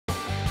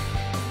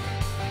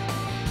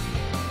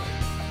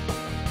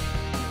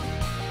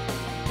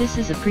This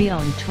is a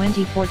pre-owned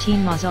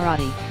 2014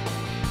 Maserati.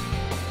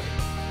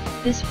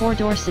 This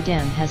four-door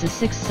sedan has a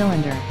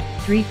six-cylinder,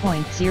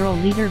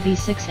 3.0-liter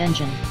V6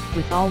 engine,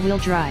 with all-wheel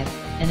drive,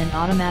 and an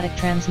automatic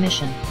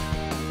transmission.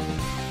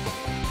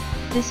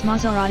 This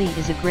Maserati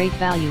is a great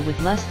value with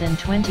less than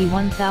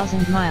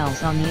 21,000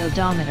 miles on the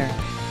odometer.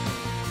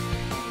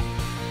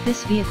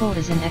 This vehicle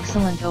is in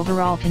excellent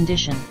overall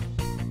condition.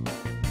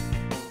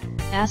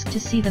 Ask to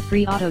see the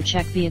free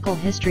AutoCheck Vehicle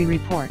History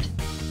Report.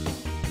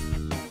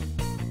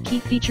 Key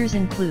features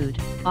include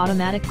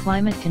automatic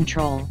climate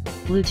control,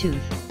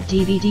 Bluetooth,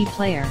 DVD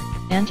player,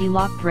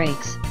 anti-lock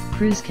brakes,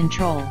 cruise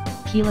control,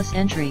 keyless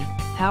entry,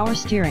 power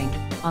steering,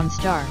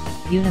 OnStar,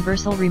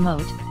 universal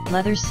remote,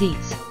 leather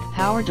seats,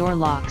 power door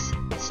locks,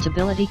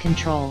 stability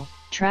control,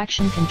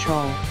 traction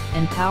control,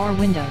 and power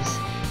windows.